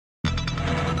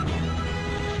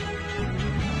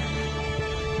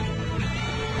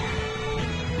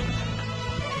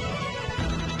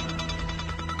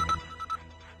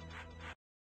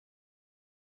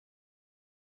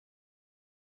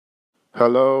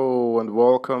Hello and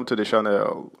welcome to the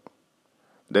channel.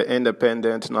 The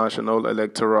Independent National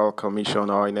Electoral Commission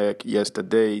INEC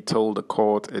yesterday told the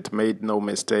court it made no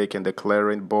mistake in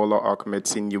declaring Bola Ahmed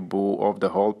Tinubu of the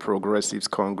All Progressives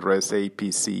Congress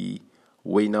APC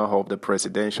winner of the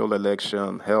presidential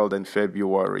election held in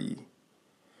February.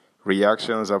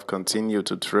 Reactions have continued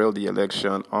to trail the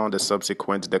election and the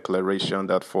subsequent declaration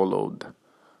that followed,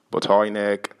 but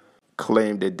INEC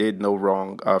claimed they did no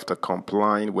wrong after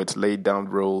complying with laid-down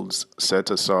rules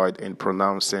set aside in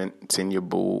pronouncing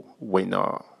Tinubu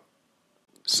winner.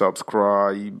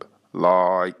 Subscribe,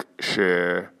 like,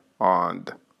 share,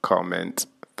 and comment.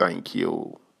 Thank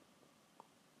you.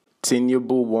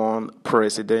 Tinubu won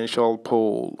presidential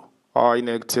poll.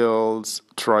 INEC tells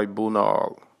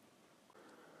tribunal.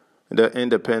 The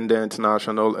Independent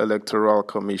National Electoral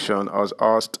Commission has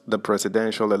asked the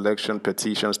Presidential Election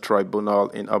Petitions Tribunal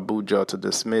in Abuja to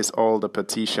dismiss all the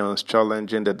petitions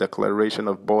challenging the declaration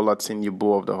of Bola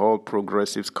Tinubu of the All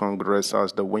Progressives Congress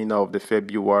as the winner of the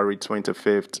February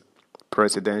 25th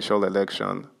presidential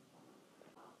election.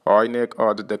 INEC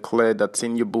had declared that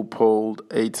Tinubu polled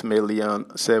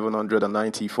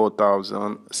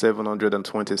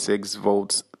 8,794,726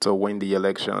 votes to win the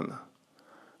election.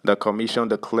 The commission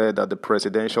declared that the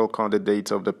presidential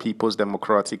candidate of the People's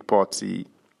Democratic Party,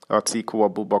 Atiku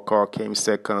Abubakar, came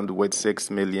second with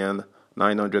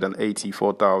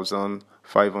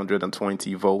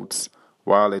 6,984,520 votes,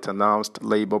 while it announced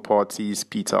Labour Party's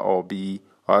Peter Obi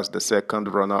as the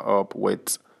second runner-up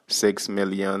with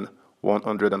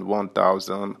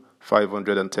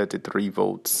 6,101,533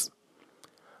 votes.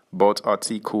 But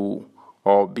Atiku,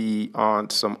 Obi,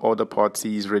 and some other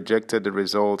parties rejected the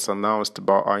results announced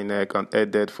by INEC and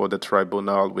headed for the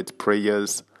tribunal with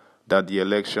prayers that the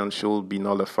election should be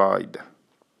nullified.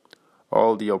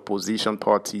 All the opposition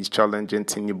parties challenging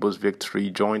Tinubu's victory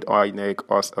joined INEC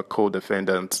as a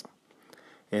co-defendant.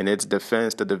 In its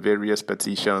defense to the various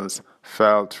petitions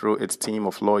filed through its team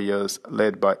of lawyers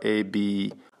led by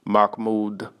A.B.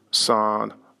 Mahmood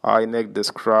San, INEC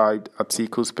described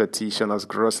Atiku's petition as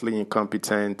grossly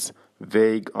incompetent,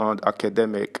 vague, and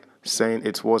academic, saying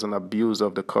it was an abuse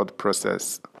of the court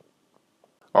process.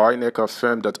 INEC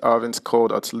affirmed that having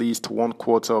scored at least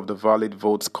 1/4 of the valid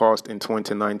votes cast in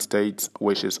 29 states,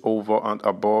 which is over and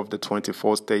above the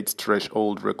 24 states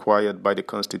threshold required by the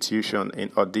Constitution,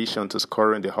 in addition to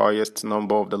scoring the highest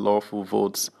number of the lawful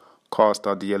votes cast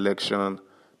at the election,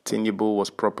 Tinubu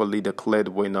was properly declared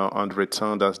winner and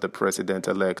returned as the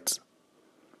president-elect.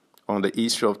 On the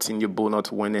issue of Tinubu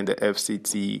not winning the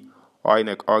FCT,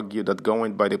 INEC argued that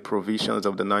going by the provisions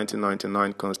of the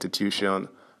 1999 Constitution,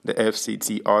 the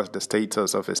FCT has the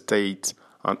status of a state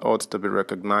and ought to be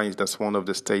recognized as one of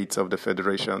the states of the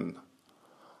Federation.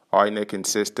 INEC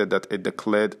insisted that it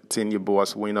declared Tinubu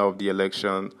as winner of the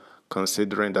election,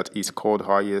 considering that he scored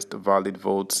highest valid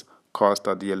votes cast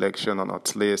at the election on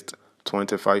at least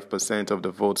 25% of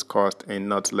the votes cast in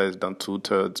not less than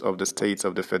 2/3 of the states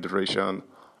of the Federation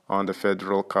and the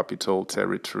Federal Capital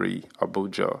Territory,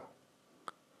 Abuja.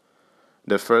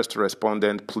 The first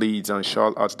respondent pleads and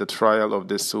shall at the trial of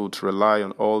the suit rely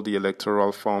on all the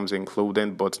electoral forms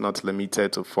including but not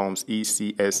limited to forms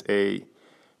ECSA,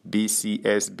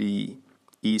 BCSB,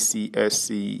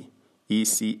 ECSC,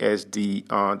 ECSD,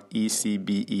 and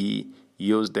ECBE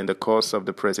used in the course of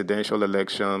the presidential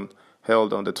election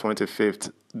held on the 25th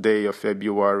day of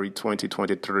February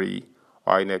 2023,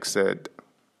 INEC said.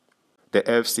 The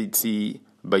FCT,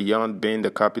 beyond being the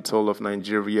capital of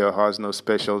Nigeria, has no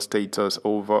special status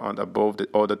over and above the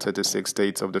other 36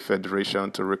 states of the Federation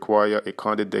to require a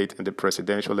candidate in the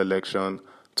presidential election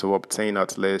to obtain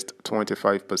at least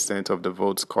 25% of the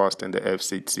votes cast in the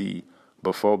FCT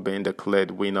before being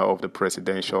declared winner of the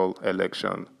presidential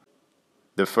election.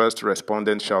 The first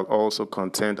respondent shall also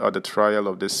contend at the trial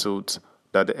of the suit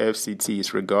that the FCT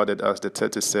is regarded as the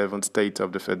 37th state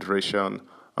of the Federation,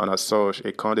 and as such,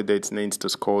 a candidate needs to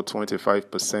score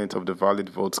 25% of the valid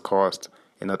votes cast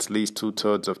in at least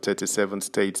 2/3 of 37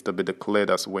 states to be declared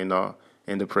as winner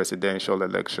in the presidential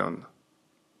election.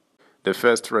 The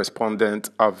first respondent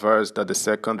avers that the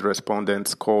second respondent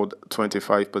scored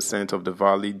 25% of the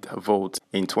valid votes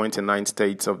in 29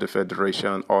 states of the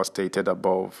Federation, as stated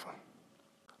above.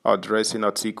 Addressing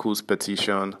Atiku's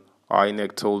petition,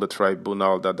 INEC told the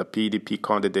tribunal that the PDP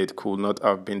candidate could not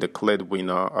have been declared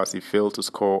winner as he failed to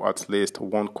score at least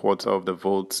 1/4 of the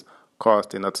votes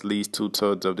cast in at least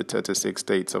 2/3 of the 36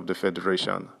 states of the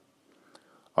Federation.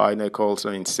 INEC also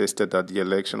insisted that the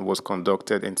election was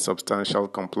conducted in substantial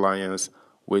compliance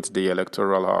with the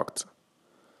Electoral Act.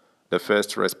 The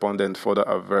first respondent further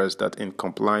avers that in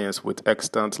compliance with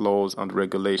extant laws and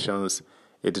regulations,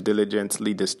 It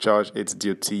diligently discharged its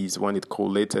duties when it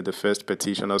collated the first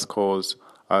petitioner scores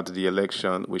at the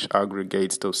election, which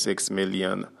aggregates to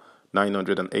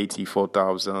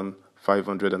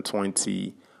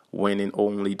 6,984,520, winning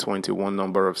only 21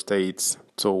 number of states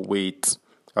to wit: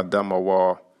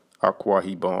 Adamawa, Akwa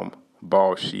Ibom,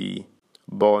 Bauchi,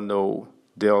 Borno,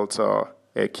 Delta,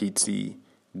 Ekiti,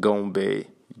 Gombe,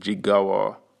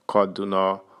 Jigawa,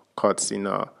 Kaduna,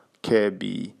 Katsina,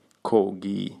 Kebbi,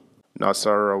 Kogi,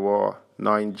 Nasarawa,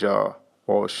 Niger,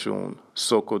 Osun,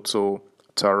 Sokoto,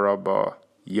 Taraba,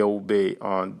 Yobe,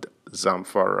 and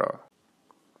Zamfara.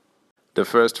 The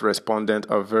first respondent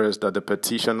averred that the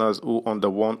petitioners, who on the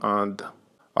one hand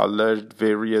alleged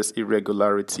various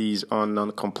irregularities and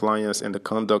non-compliance in the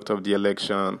conduct of the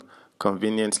election,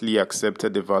 conveniently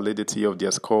accepted the validity of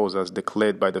their scores as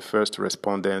declared by the first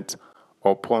respondent,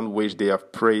 upon which they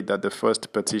have prayed that the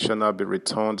first petitioner be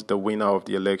returned the winner of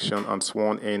the election and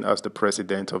sworn in as the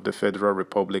President of the Federal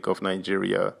Republic of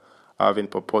Nigeria, having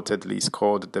purportedly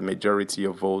scored the majority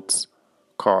of votes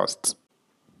cast.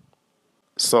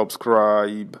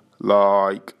 Subscribe,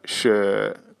 like,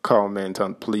 share, comment,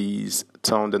 and please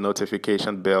turn the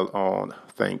notification bell on.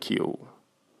 Thank you.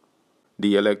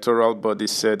 The electoral body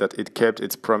said that it kept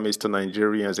its promise to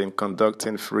Nigerians in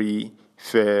conducting free,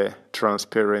 fair,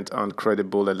 transparent, and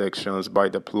credible elections by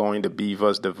deploying the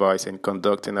Beavers device in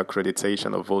conducting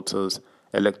accreditation of voters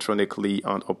electronically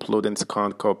and uploading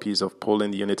scanned copies of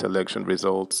polling unit election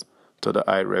results to the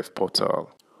IREF portal.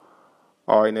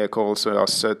 INEC also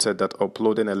asserted that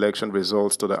uploading election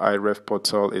results to the IREF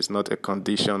portal is not a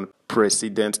condition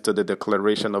precedent to the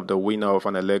declaration of the winner of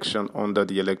an election under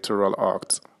the Electoral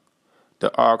Act.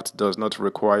 The Act does not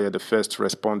require the first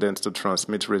respondent to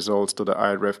transmit results to the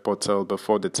IREF portal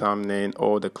before determining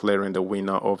or declaring the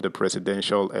winner of the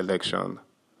presidential election.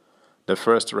 The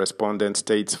first respondent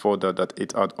states further that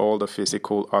it had all the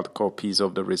physical hard copies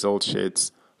of the result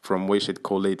sheets from which it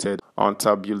collated and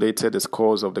tabulated the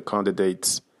scores of the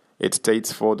candidates. It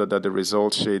states further that the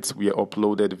result sheets were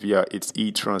uploaded via its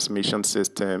e-transmission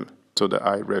system to the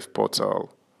IREF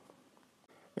portal.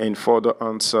 In further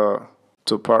answer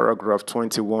to paragraph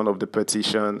 21 of the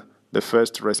petition, the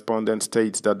first respondent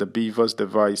states that the Beavers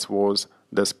device was,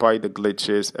 despite the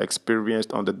glitches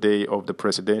experienced on the day of the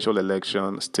presidential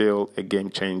election, still a game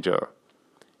changer.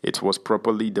 It was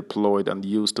properly deployed and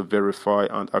used to verify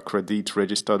and accredit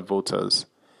registered voters.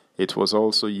 It was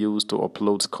also used to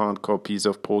upload scanned copies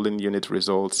of polling unit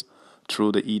results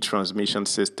through the e-transmission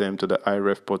system to the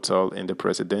IREF portal in the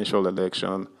presidential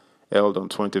election held on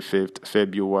 25th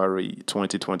February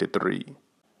 2023.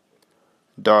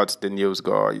 That's the news,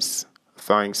 guys.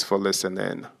 Thanks for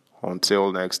listening.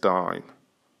 Until next time.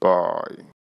 Bye.